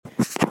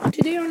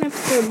Today on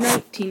episode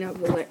 19 of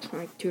the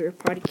Electronic Tutor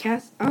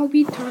Podcast, I'll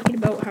be talking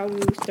about how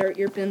to start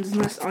your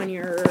business on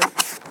your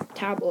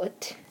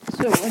tablet.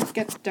 So let's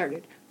get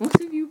started.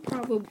 Most of you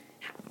probably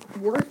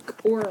work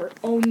or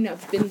own a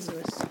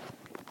business.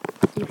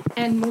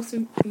 And most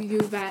of you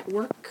that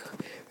work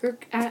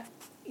at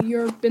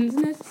your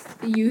business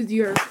use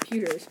your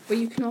computers. But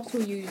you can also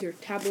use your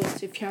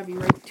tablets if you have the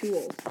right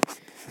tools.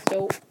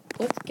 So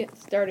let's get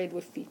started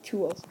with the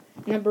tools.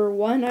 Number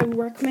one I would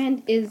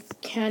recommend is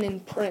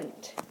Canon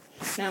Print.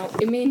 Now,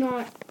 it may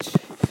not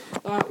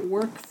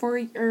work for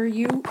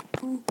you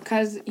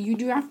because you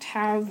do have to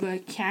have a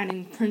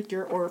Canon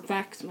printer or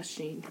fax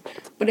machine.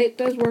 But it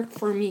does work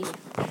for me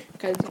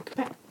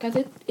because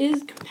it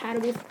is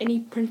compatible with any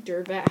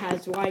printer that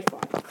has Wi-Fi.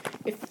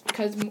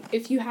 Because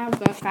if you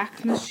have a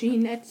fax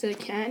machine that's a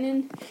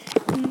Canon,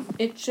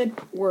 it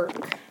should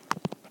work.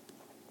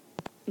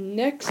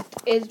 Next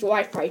is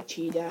Wi-Fi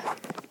Cheetah.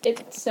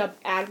 It's an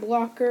ad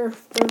blocker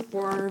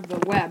for the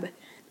web.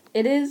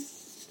 It is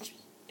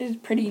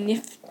pretty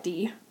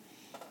nifty,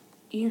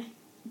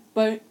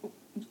 but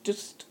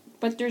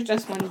there's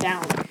just one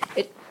down.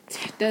 It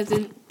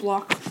doesn't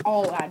block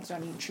all ads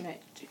on the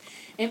internet.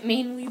 It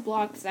mainly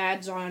blocks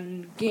ads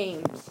on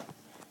games.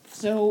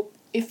 So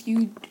if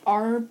you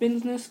are a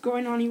business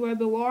going on your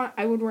web a lot,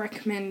 I would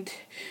recommend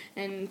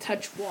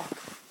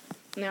TouchWalk.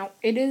 Now,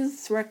 it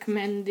is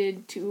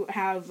recommended to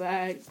have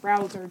a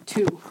browser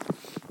too.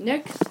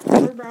 Next,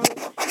 the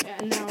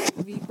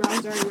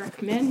browser I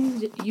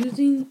recommend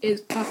using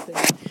is Puffin.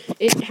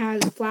 It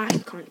has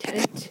Flash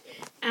content,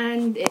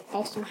 and it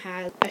also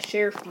has a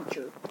share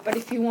feature. But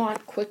if you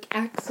want quick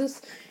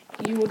access,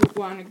 you would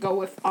want to go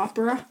with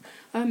Opera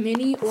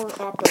Mini or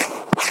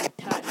Opera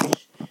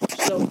Touch.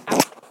 So,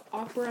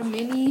 Opera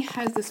Mini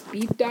has a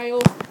speed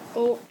dial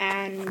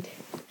and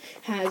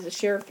has a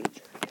share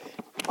feature.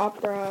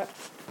 Opera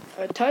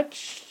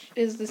Touch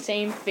is the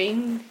same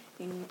thing,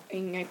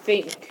 I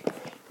think.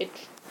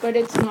 But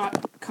it's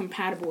not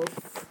compatible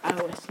with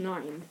iOS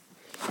 9.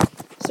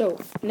 So,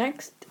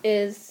 next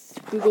is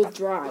Google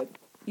Drive.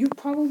 You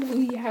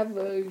probably have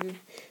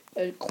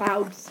a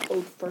cloud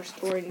for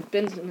storing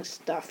business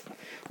stuff,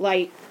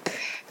 like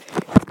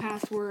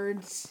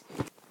passwords,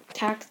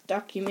 tax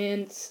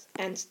documents,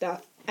 and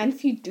stuff. And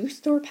if you do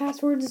store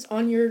passwords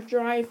on your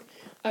drive,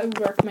 I would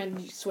recommend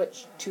you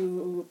switch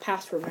to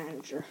Password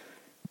Manager.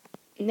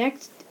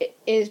 Next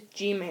is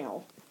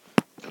Gmail.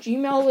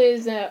 Gmail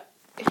is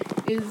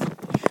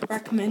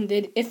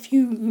recommended if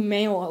you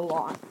mail a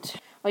lot.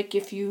 Like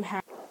if you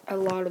have a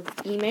lot of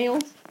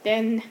emails,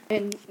 then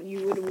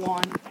you would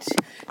want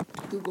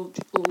Google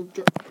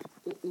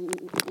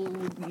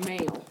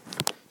Mail.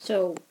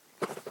 So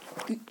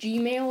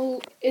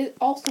Gmail, it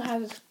also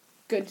has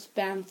good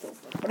spam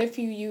filter. But if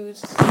you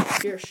use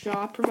your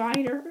Shaw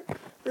provider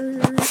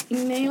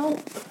email,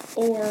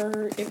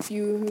 or if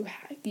you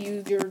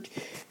use your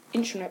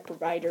internet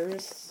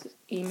provider's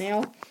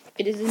email,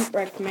 it isn't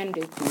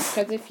recommended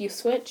because if you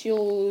switch,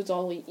 you'll lose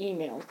all the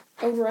emails.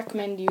 I would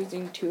recommend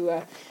using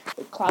a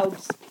cloud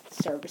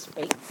service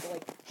based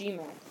like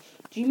Gmail.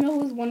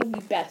 Gmail is one of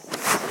the best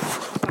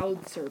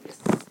cloud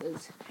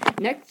services.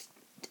 Next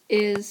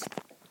is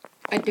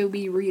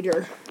Adobe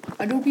Reader.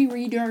 Adobe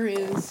Reader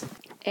is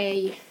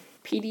a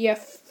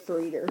PDF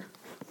reader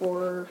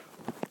for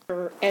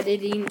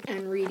editing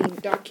and reading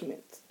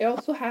documents. It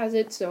also has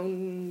its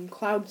own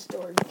cloud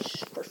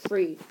storage for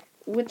free,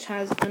 which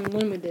has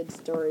unlimited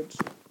storage.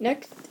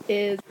 Next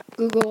is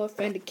Google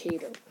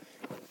Authenticator.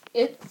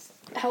 It's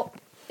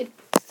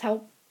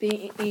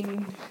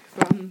helping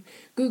from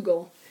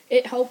Google.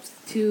 It helps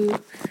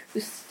to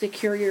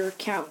secure your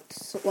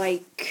accounts,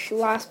 like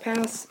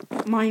LastPass,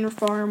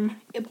 MinerFarm.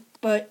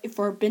 But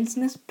for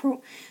business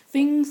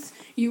things,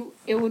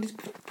 it would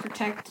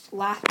protect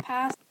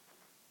LastPass,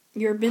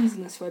 your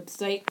business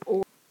website,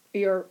 or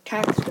your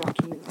tax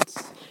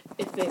documents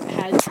if it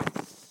has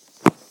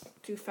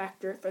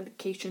two-factor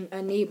authentication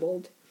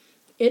enabled.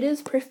 It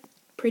is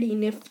pretty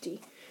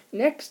nifty.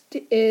 Next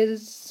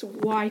is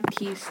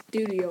YT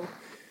Studio.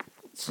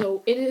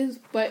 So it is,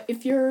 but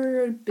if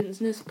you're a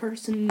business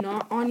person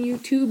not on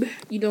YouTube,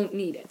 you don't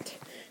need it.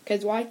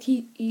 Because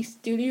YT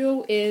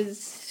Studio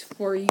is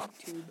for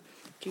YouTube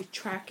to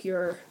track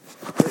your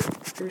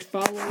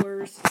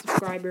followers,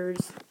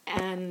 subscribers,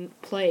 and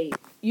play.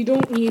 You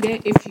don't need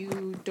it if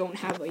you don't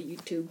have a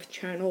YouTube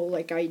channel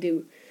like I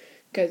do.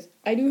 Because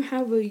I do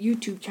have a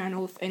YouTube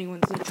channel if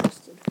anyone's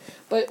interested.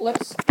 But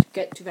let's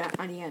get to that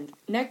on the end.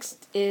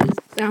 Next is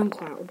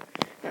SoundCloud.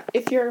 Now,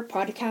 if you're a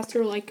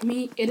podcaster like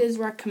me, it is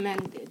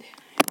recommended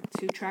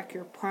to track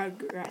your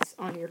progress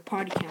on your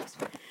podcast.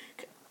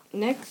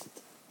 Next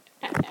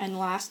and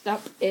last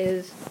up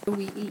is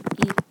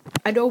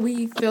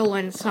Adobe Fill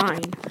and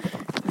Sign.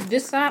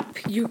 This app,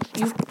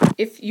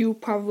 if you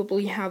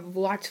probably have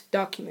lots of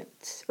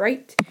documents,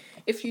 right?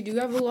 If you do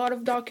have a lot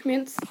of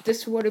documents,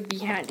 this would be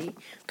handy.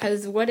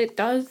 Because what it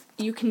does,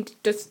 you can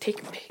just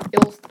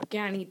it'll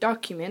scan a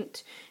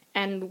document,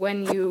 and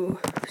when you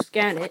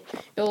scan it,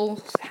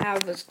 it'll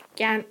have a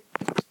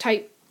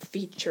type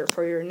feature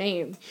for your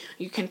name.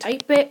 You can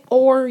type it,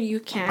 or you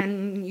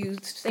can use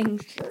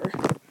signature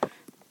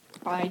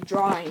by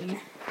drawing.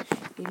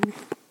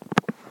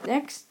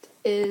 Next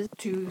is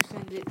to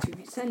send it to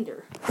the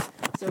sender.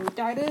 So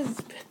that is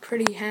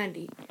pretty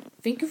handy.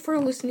 Thank you for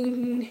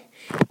listening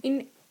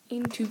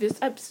into this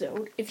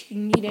episode. If you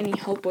need any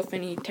help with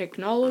any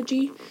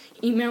technology,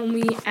 email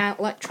me at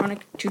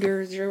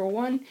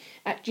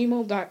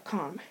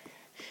electronictutor01@gmail.com.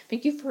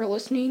 Thank you for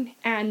listening,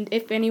 and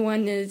if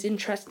anyone is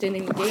interested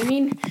in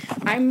gaming,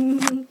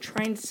 I'm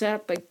trying to set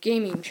up a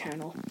gaming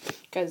channel,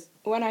 because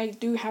when I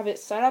do have it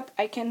set up,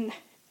 I can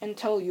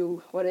tell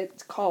you what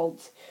it's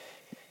called.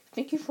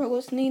 Thank you for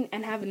listening,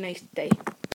 and have a nice day.